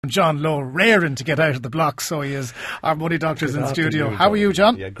John Lowe, raring to get out of the blocks, so he is. Our Money Doctor's in studio. How are you,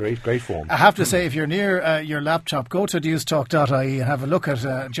 John? Yeah, great form. I have to say, if you're near your laptop, go to newstalk.ie and have a look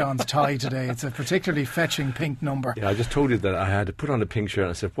at John's tie today. It's a particularly fetching pink number. Yeah, I just told you that I had to put on a pink shirt.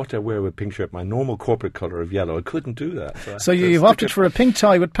 I said, what do I wear with a pink shirt? My normal corporate colour of yellow. I couldn't do that. So you've opted for a pink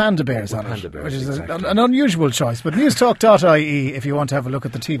tie with panda bears on it, which is an unusual choice. But newstalk.ie, if you want to have a look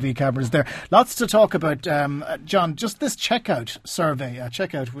at the TV cameras there. Lots to talk about, John. Just this checkout survey,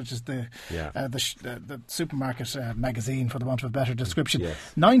 which is the supermarket magazine, for the want of a better description. Yes.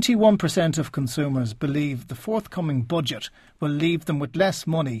 91% of consumers believe the forthcoming budget will leave them with less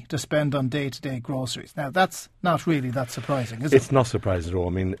money to spend on day-to-day groceries. Now, that's not really that surprising, is it? It's not surprising at all. I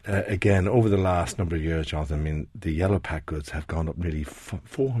mean, again, over the last number of years, Jonathan, I mean, the yellow pack goods have gone up nearly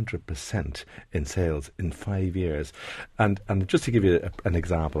 400% in sales in 5 years. And just to give you an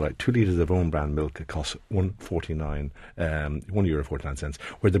example, like 2 litres of own brand milk, it costs €1.49,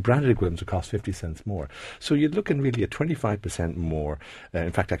 where the branded equivalents will cost 50 cents more. So you're looking really at 25% more,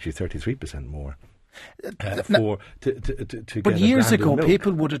 in fact, actually 33% more. But years ago,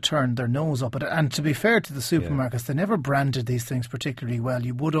 people would have turned their nose up at it. And to be fair to the supermarkets, they never branded these things particularly well.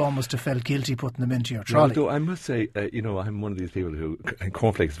 You would almost have felt guilty putting them into your trolley. Although I must say, I'm one of these people who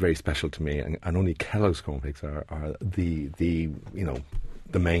cornflakes is very special to me, and only Kellogg's cornflakes are the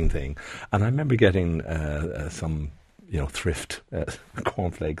main thing. And I remember getting some thrift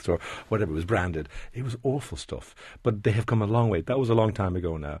cornflakes or whatever was branded. It was awful stuff, but they have come a long way. That was a long time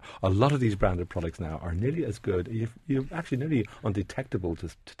ago now. A lot of these branded products now are nearly as good. You're actually nearly undetectable to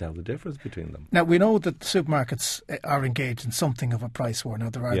tell the difference between them. Now, we know that supermarkets are engaged in something of a price war. Now,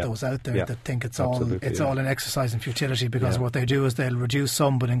 there are those out there that think it's all an exercise in futility, because what they do is they'll reduce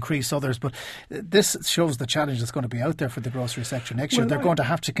some but increase others. But this shows the challenge that's going to be out there for the grocery sector next year. They're going to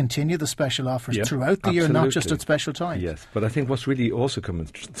have to continue the special offers throughout the year, not just at special times. Yes, but I think what's really also coming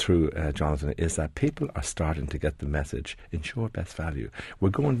through, Jonathan, is that people are starting to get the message, ensure best value. We're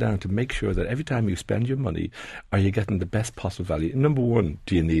going down to make sure that every time you spend your money, are you getting the best possible value? Number one,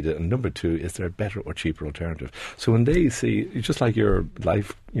 do you need it? And number two, is there a better or cheaper alternative? So when they see, just like your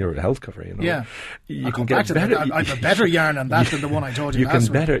health cover, you can get better. I have a better yarn on that than the one I told you last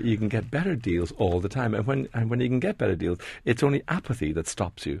week. You can get better deals all the time. And when you can get better deals, it's only apathy that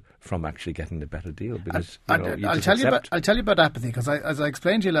stops you from actually getting the better deal. Because I'll tell you about apathy, because as I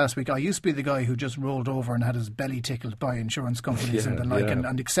explained to you last week, I used to be the guy who just rolled over and had his belly tickled by insurance companies and the like,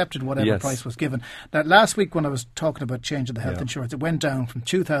 and accepted whatever price was given. Now, last week when I was talking about changing the health insurance, it went down from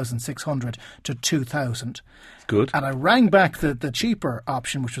 2,600 to 2,000. Good. And I rang back the cheaper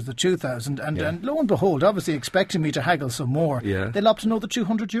option, which was the 2,000, and lo and behold, obviously expecting me to haggle some more, they lopped another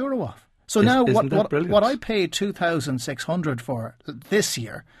 €200 off. So now what I paid 2,600 for this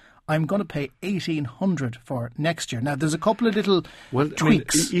year, I'm going to pay 1,800 for next year. Now, there's a couple of little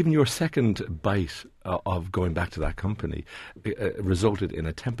tweaks. I mean, even your second bite of going back to that company resulted in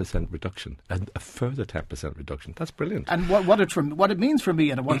a 10% reduction, and a further 10% reduction. That's brilliant. And what it means for me,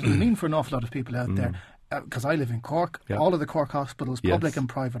 and what it will mean for an awful lot of people out there, because I live in Cork, all of the Cork hospitals, public and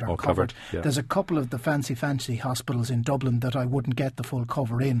private, are covered. Yeah. There's a couple of the fancy hospitals in Dublin that I wouldn't get the full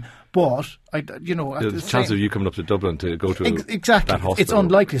cover in, but there's a chance of you coming up to Dublin to go to that hospital. It's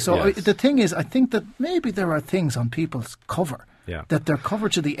unlikely. So the thing is, I think that maybe there are things on people's cover that they're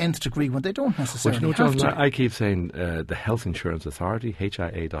covered to the nth degree when they don't necessarily have to. I keep saying the Health Insurance Authority,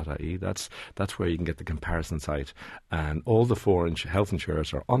 HIA.ie, that's where you can get the comparison site, and all the four health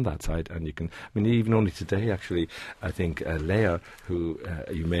insurers are on that site, and you can, even only today actually, I think Leah, who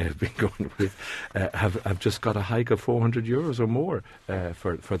you may have been going with, have just got a hike of €400 or more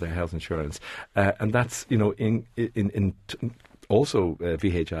for their health insurance, and that's in also,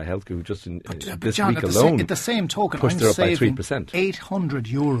 VHI Health Group just in this John, week alone, at the same token, pushed I'm it up by saving 3%.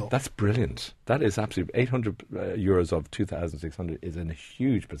 €800. That's brilliant. That is absolutely €800 of 2,600 is a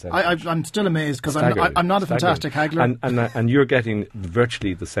huge percentage. I'm still amazed, because I'm not a fantastic haggler, and you're getting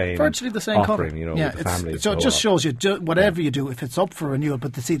virtually the same offering, cover. With the family. So it just shows you whatever you do, if it's up for renewal.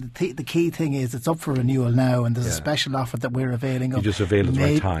 But the key thing is it's up for renewal now, and there's a special offer that we're availing of. You just avail at the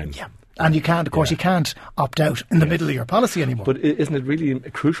right time. Yeah. And you can't, of course, you can't opt out in the middle of your policy anymore. But isn't it really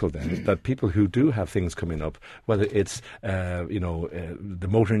crucial then that people who do have things coming up, whether it's the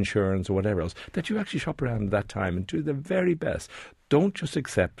motor insurance or whatever else, that you actually shop around at that time and do the very best? Don't just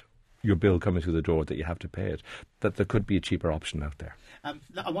accept your bill coming through the door that you have to pay it, that there could be a cheaper option out there.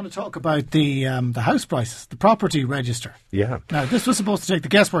 I want to talk about the house prices, the property register. Yeah. Now, this was supposed to take the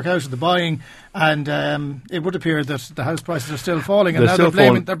guesswork out of the buying, and it would appear that the house prices are still falling, and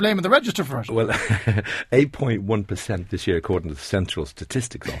they're blaming the register for it. Well, 8.1% this year, according to the Central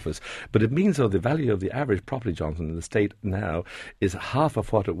Statistics Office. But it means, though, the value of the average property, Jonathan, in the state now is half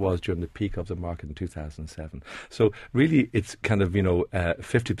of what it was during the peak of the market in 2007. So really, it's kind of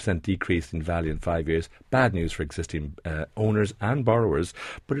 50% decrease in value in 5 years. Bad news for existing owners and borrowers.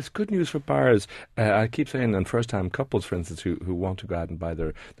 But it's good news for buyers. I keep saying, and first-time couples, for instance, who want to go out and buy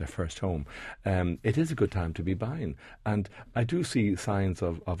their first home. It is a good time to be buying. And I do see signs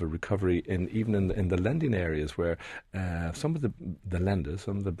of a recovery even in the lending areas where some of the lenders,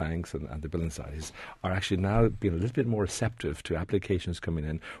 some of the banks and the building societies are actually now being a little bit more receptive to applications coming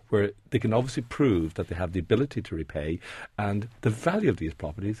in where they can obviously prove that they have the ability to repay, and the value of these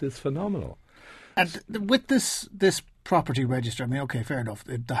properties is phenomenal. And with this property register, I mean, okay, fair enough.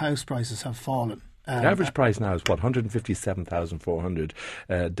 The house prices have fallen. The average price now is 157,400,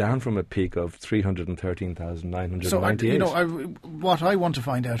 down from a peak of 313,998. So, what I want to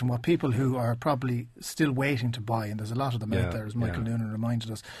find out, and what people who are probably still waiting to buy, and there's a lot of them out there, as Michael Noonan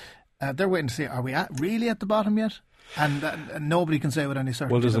reminded us, they're waiting to see, are we really at the bottom yet? And nobody can say with any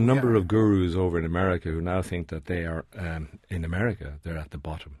certainty. Well, there's a number of gurus over in America who now think that they are, in America, they're at the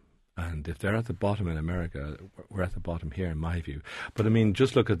bottom. And if they're at the bottom in America, we're at the bottom here, in my view. But I mean,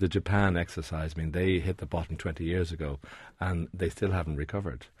 just look at the Japan exercise. I mean, they hit the bottom 20 years ago, and they still haven't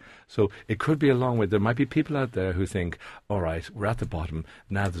recovered. So it could be a long way. There might be people out there who think, all right, we're at the bottom.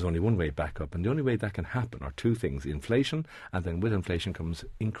 Now there's only one way back up. And the only way that can happen are two things: inflation, and then with inflation comes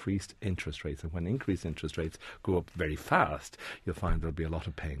increased interest rates. And when increased interest rates go up very fast, you'll find there'll be a lot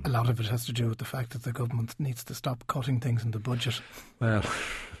of pain. A lot of it has to do with the fact that the government needs to stop cutting things in the budget. Well,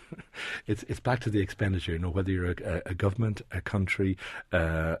 it's back to the expenditure. Whether you're a government, a country,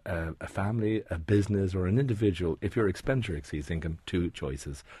 a family, a business, or an individual, if your expenditure exceeds income, two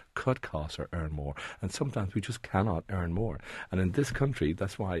choices: cut costs or earn more. And sometimes we just cannot earn more. And in this country,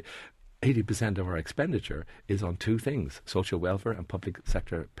 that's why 80% of our expenditure is on two things: social welfare and public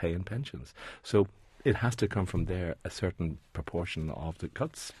sector pay and pensions. So it has to come from there, a certain proportion of the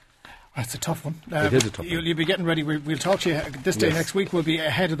cuts. That's a tough one. It is a tough one. You'll be getting ready. We'll talk to you this day next week. We'll be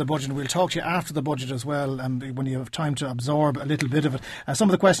ahead of the budget, and we'll talk to you after the budget as well, when you have time to absorb a little bit of it. Some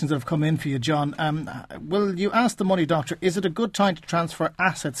of the questions that have come in for you, John. Will you ask the Money Doctor, is it a good time to transfer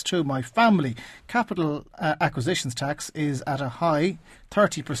assets to my family? Capital acquisitions tax is at a high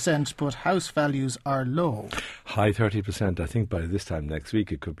 30%, but house values are low. High 30%. I think by this time next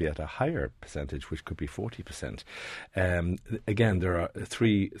week it could be at a higher percentage, which could be 40%. Again, there are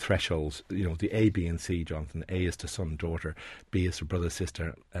three thresholds. The A, B and C, Jonathan. A is to son, daughter. B is to brother,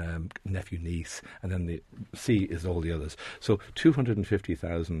 sister, nephew, niece. And then the C is all the others. So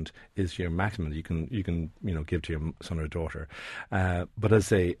 250,000 is your maximum you can give to your son or daughter. But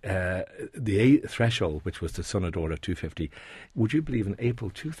as I say, the A threshold, which was to son or daughter, 250, would you believe in April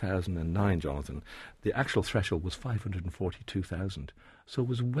 2009, Jonathan, the actual threshold was 542,000. So it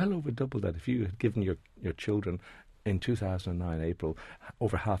was well over double that. If you had given your children in 2009, April,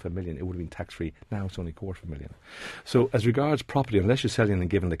 over 500,000, it would have been tax-free. Now it's only 250,000. So as regards property, unless you're selling and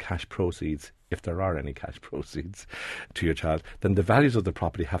giving the cash proceeds, if there are any cash proceeds to your child, then the values of the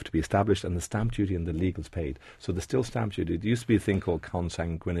property have to be established and the stamp duty and the legals paid. So there's still stamp duty. There used to be a thing called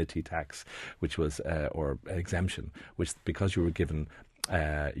consanguinity tax, which was, or exemption, which because you were given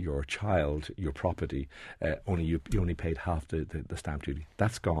your child, your property, you only paid half the stamp duty.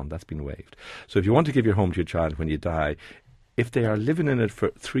 That's gone. That's been waived. So if you want to give your home to your child when you die, if they are living in it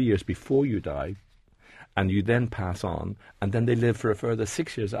for 3 years before you die, and you then pass on, and then they live for a further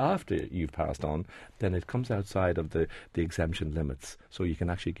 6 years after you've passed on, then it comes outside of the exemption limits. So you can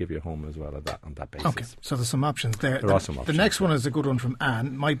actually give your home as well on that basis. Okay, so there's some options there. There are some options. The next one is a good one from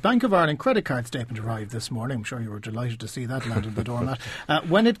Anne. My Bank of Ireland credit card statement arrived this morning. I'm sure you were delighted to see that land on the doormat.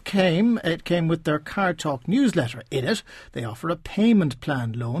 When it came with their Card Talk newsletter. In it, they offer a payment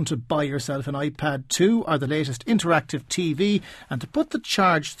plan loan to buy yourself an iPad 2 or the latest interactive TV, and to put the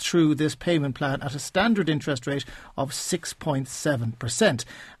charge through this payment plan at a standard interest rate of 6.7%.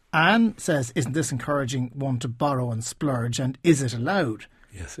 Anne says, isn't this encouraging one to borrow and splurge, and is it allowed?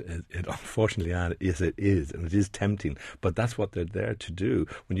 Yes, it unfortunately, Anne, yes, it is, and it is tempting. But that's what they're there to do.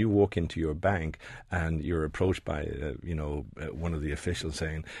 When you walk into your bank and you're approached by, one of the officials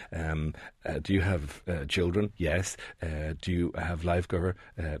saying, "Do you have children?" Yes. Do you have life cover?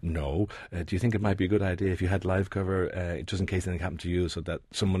 No. Do you think it might be a good idea if you had life cover, just in case anything happened to you, so that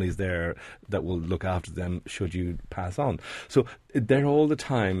somebody's there that will look after them should you pass on? So they're all the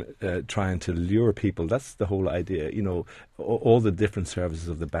time trying to lure people. That's the whole idea. all the different services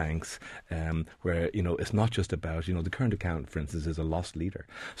of the banks, where, it's not just about, the current account, for instance, is a loss leader.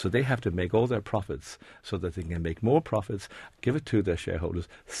 So they have to make all their profits so that they can make more profits, give it to their shareholders,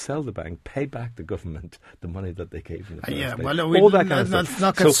 sell the bank, pay back the government the money that they gave in the first place. Well, all that kind of stuff. Let's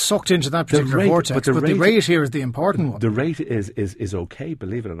not get sucked into that particular vortex, but the rate here is the important one. The rate is okay,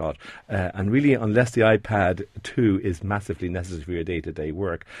 believe it or not. And really, unless the iPad 2 is massively necessary for your day-to-day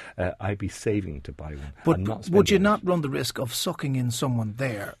work, I'd be saving to buy one. But would you not run the risk of sucking in someone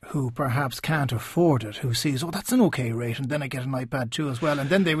there who perhaps can't afford it, who sees, that's an okay rate, and then I get an iPad 2 as well, and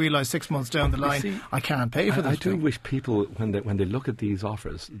then they realise 6 months down the line, I can't pay for this. I do wish people, when they look at these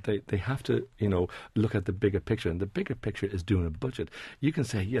offers, they have to, look at the bigger picture, and the bigger picture is doing a budget. You can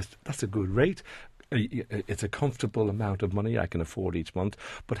say, yes, that's a good rate. It's a comfortable amount of money I can afford each month,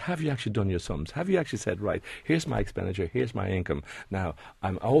 but have you actually done your sums? Have you actually said, right, here's my expenditure, here's my income. Now,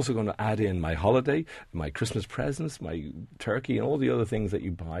 I'm also going to add in my holiday, my Christmas presents, my turkey, and all the other things that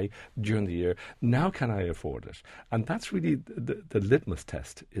you buy during the year. Now can I afford it? And that's really the litmus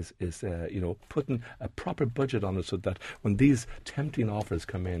test, is putting a proper budget on it so that when these tempting offers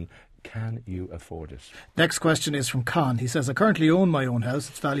come in, can you afford it? Next question is from Con. He says, I currently own my own house.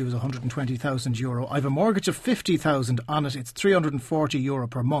 Its value is €120,000. I have a mortgage of €50,000 on it. It's €340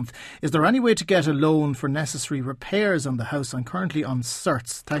 per month. Is there any way to get a loan for necessary repairs on the house? I'm currently on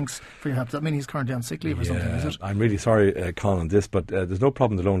certs. Thanks for your help. Does that mean he's currently on sick leave or something, is it? I'm really sorry, Con, on this, but there's no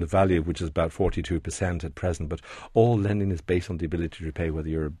problem with the loan to value, which is about 42% at present, but all lending is based on the ability to repay, whether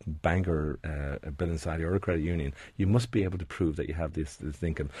you're a bank or a building society or a credit union. You must be able to prove that you have this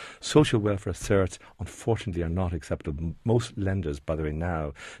income. Social welfare certs, unfortunately, are not acceptable. Most lenders, by the way,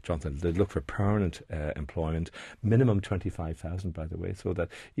 now, Jonathan, they look for permanent employment, minimum 25,000, by the way, so that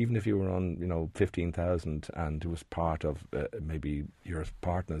even if you were on, 15,000 and it was part of maybe your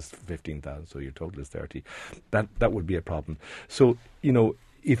partner's 15,000, so your total is 30, that would be a problem. So,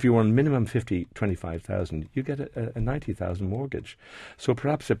 if you were on minimum 25,000, you get a 90,000 mortgage. So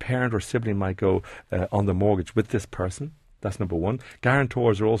perhaps a parent or sibling might go on the mortgage with this person. That's number one.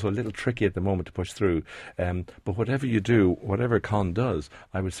 Guarantors are also a little tricky at the moment to push through. But whatever you do, whatever Con does,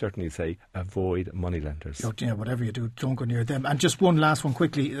 I would certainly say avoid money lenders. Yeah, whatever you do, don't go near them. And just one last one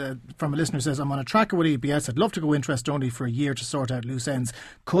quickly from a listener who says, I'm on a tracker with EBS. I'd love to go interest only for a year to sort out loose ends.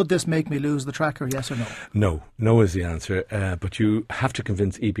 Could this make me lose the tracker, yes or no? No is the answer. But you have to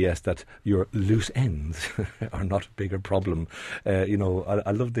convince EBS that your loose ends are not a bigger problem.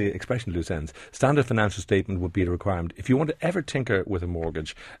 I love the expression loose ends. Standard financial statement would be a requirement. If you want to ever tinker with a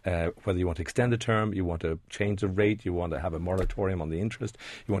mortgage, whether you want to extend the term, you want to change the rate, you want to have a moratorium on the interest,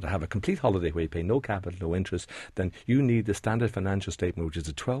 you want to have a complete holiday where you pay no capital, no interest, then you need the standard financial statement, which is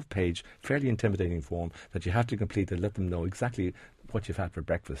a 12-page, fairly intimidating form that you have to complete and let them know exactly what you've had for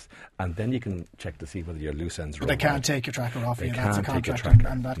breakfast, and then you can check to see whether your loose ends are. They can't take your tracker off you. That's a contract,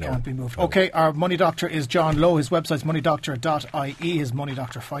 and that can't be moved. Okay, our Money Doctor is John Lowe. His website's moneydoctor.ie. His Money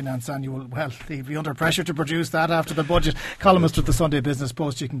Doctor Finance Annual. Well, he'd be under pressure to produce that after the budget. Columnist with the Sunday Business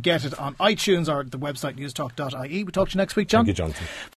Post. You can get it on iTunes or the website newstalk.ie. We talk to you next week, John. Thank you, Jonathan.